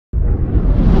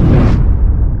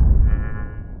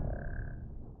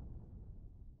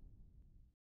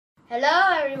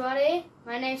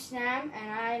My name is Nam and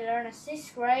I learn in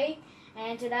 6th grade,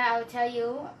 and today I will tell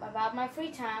you about my free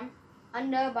time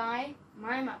under by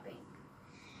mind mapping.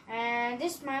 And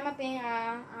this mind mapping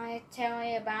I tell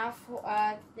you about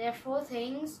there are 4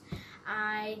 things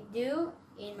I do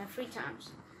in my free times.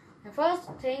 The first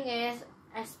thing is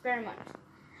experiment.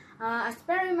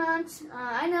 Experiment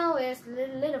I know is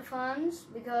little fun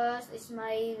because it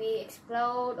maybe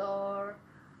explode or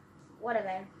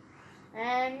whatever,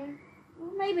 and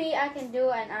maybe I can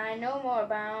do and I know more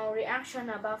about reaction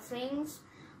about things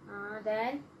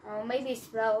then maybe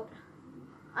explode.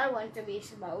 I want to be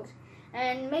explode,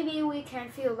 and maybe we can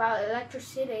feel about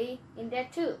electricity in there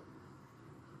too,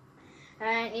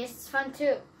 and it's fun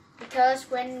too because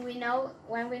when we know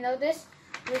this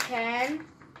we can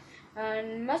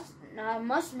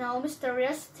must know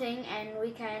mysterious thing, and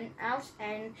we can out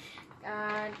and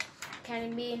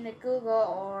can be in the Google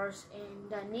or in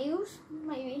the news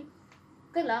maybe.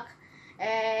 Good luck,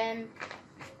 and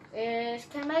it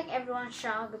can make everyone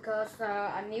shout because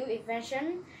a new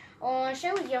invention, or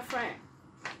share with your friend.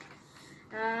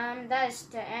 That is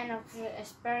the end of the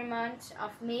experiment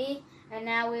of me, and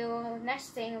now we will next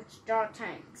thing draw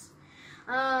tanks.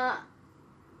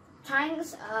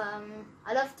 Tanks,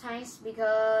 I love tanks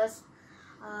because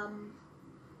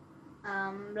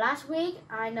last week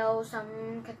I know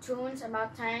some cartoons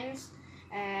about tanks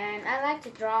and I like to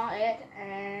draw it,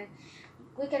 and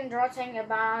we can draw tank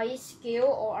about each skill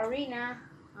or arena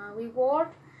reward.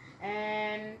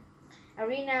 And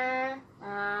arena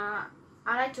I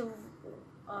like to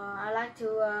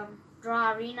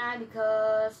draw arena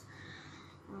because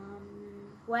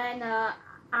when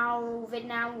our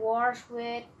Vietnam wars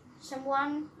with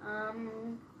someone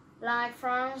like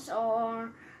France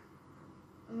or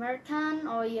American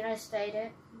or United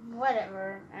States,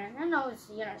 whatever, and I know it's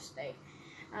the United States.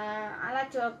 I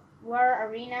like to wear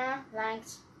arena like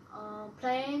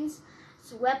planes,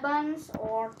 weapons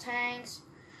or tanks.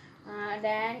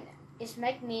 Then it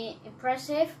make me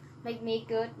impressive, make me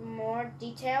good more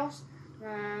details,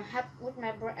 help with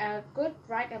my good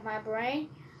right of my brain.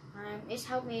 It's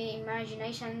help me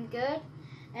imagination good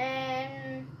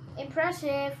and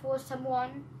impressive for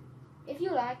someone if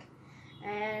you like,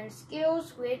 and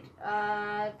skills with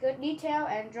good detail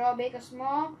and draw big or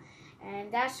small,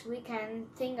 and that's we can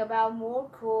think about more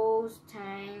cool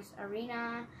tanks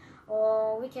arena,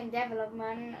 or we can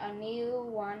development a new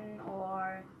one,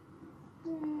 or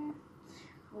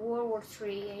World War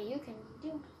III you can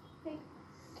do it.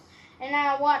 And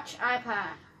I watch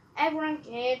iPad. Everyone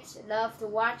kids love to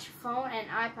watch phone and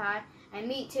iPad, and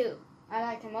me too. I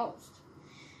like the most.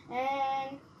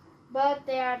 But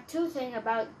there are 2 things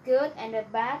about good and the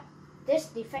bad. This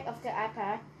defect of the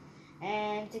iPad,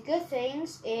 and the good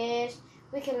things is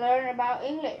we can learn about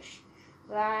English,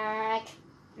 like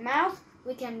mouth.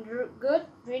 We can good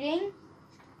reading.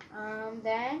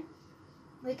 Then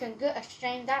we can good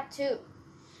exchange that too.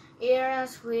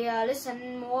 Ears we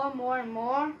listen more and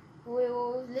more. We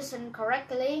will listen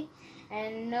correctly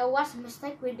and know what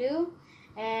mistake we do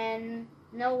and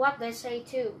know what they say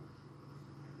too.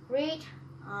 Read,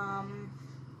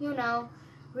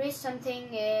 read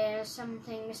something is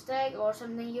something mistake or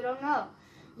something you don't know.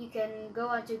 You can go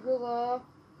onto Google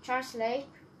Translate,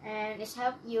 and it's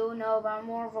help you know about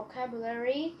more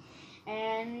vocabulary,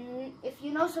 and if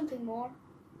you know something more,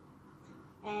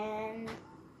 and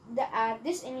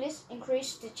this English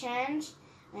increase the chance,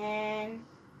 and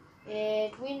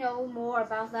we know more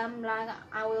about them. Like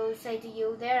I will say to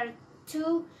you, there are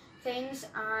 2 things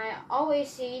I always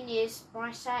seen is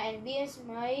bright side and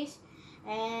BSMAs,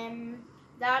 and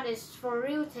that is for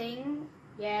real thing.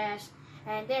 Yes,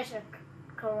 and there's a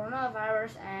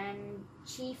coronavirus and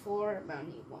G4 about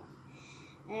new one,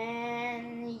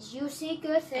 and you see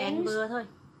good things.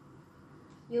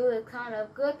 You will kind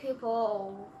of good people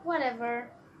or whatever,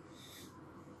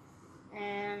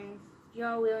 and you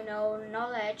will know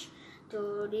knowledge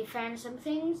to defend some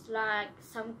things like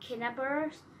some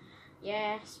kidnappers.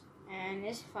 Yes, and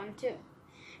it's fun too.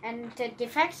 And the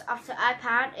defects of the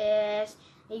iPad is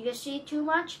if you see too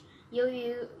much,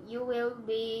 you will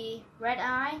be red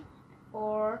eye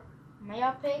or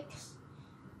myopics.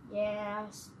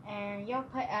 Yes, and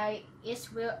it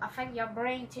will affect your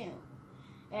brain too.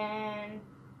 And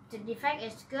the defect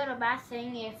is good or bad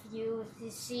thing. If you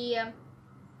see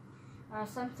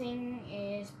something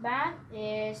is bad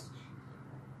things.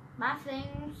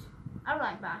 I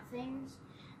like bad things,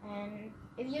 and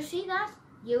if you see that,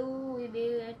 you will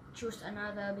be choose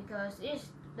another because it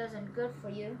doesn't good for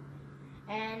you,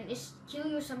 and it's kill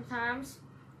you sometimes,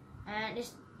 and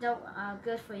it's not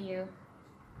good for you.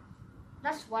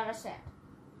 That's what I said.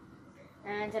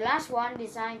 And the last one,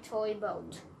 design toy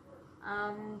boat.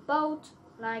 boat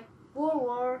like World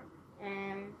War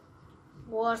and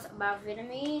wars about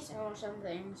Vietnamese or some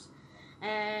things,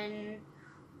 and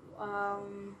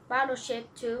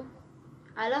battleship too.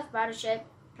 I love battleship,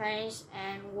 planes,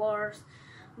 and wars,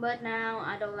 but now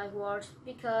I don't like wars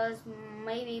because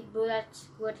maybe bullets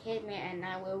would hit me and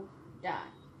I will die.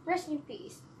 Rest in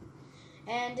peace.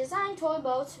 And design toy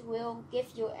boats will give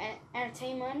you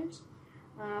entertainment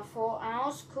for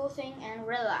hours, cool thing, and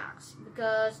relax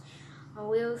because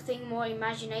we'll think more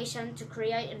imagination to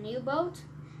create a new boat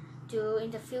to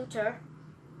in the future.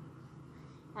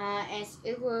 As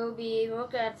it will be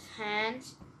work at hand,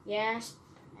 yes,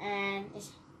 and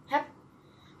it's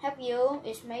help you.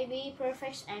 It's maybe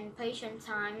perfect and patient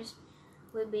times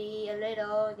will be a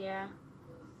little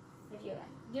if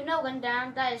you know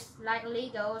Gundam that is like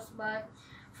Legos, but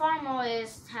far more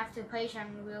is have to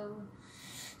patient will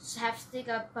have stick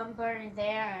a bumper in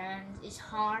there and it's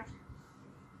hard,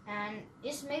 and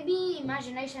it's maybe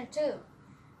imagination too.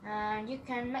 And you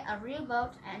can make a real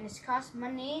boat and it costs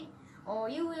money, or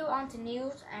you will on the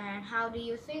news. And how do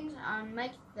you think on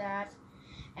make that?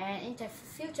 And in the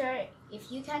future,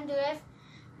 if you can do it,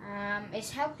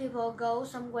 it's help people go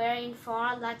somewhere in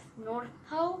far like North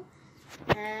Pole,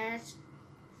 and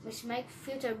which make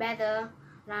future better.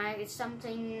 Like it's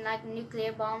something like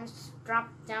nuclear bombs drop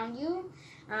down you.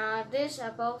 This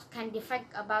boat can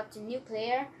defect about the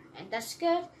nuclear, and that's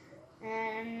good.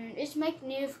 And it's make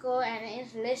musical and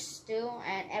it's list too,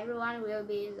 and everyone will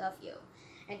be love you.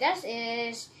 And that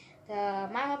is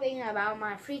my opinion about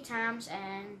my free times,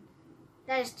 and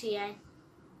that is TA.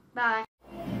 Bye.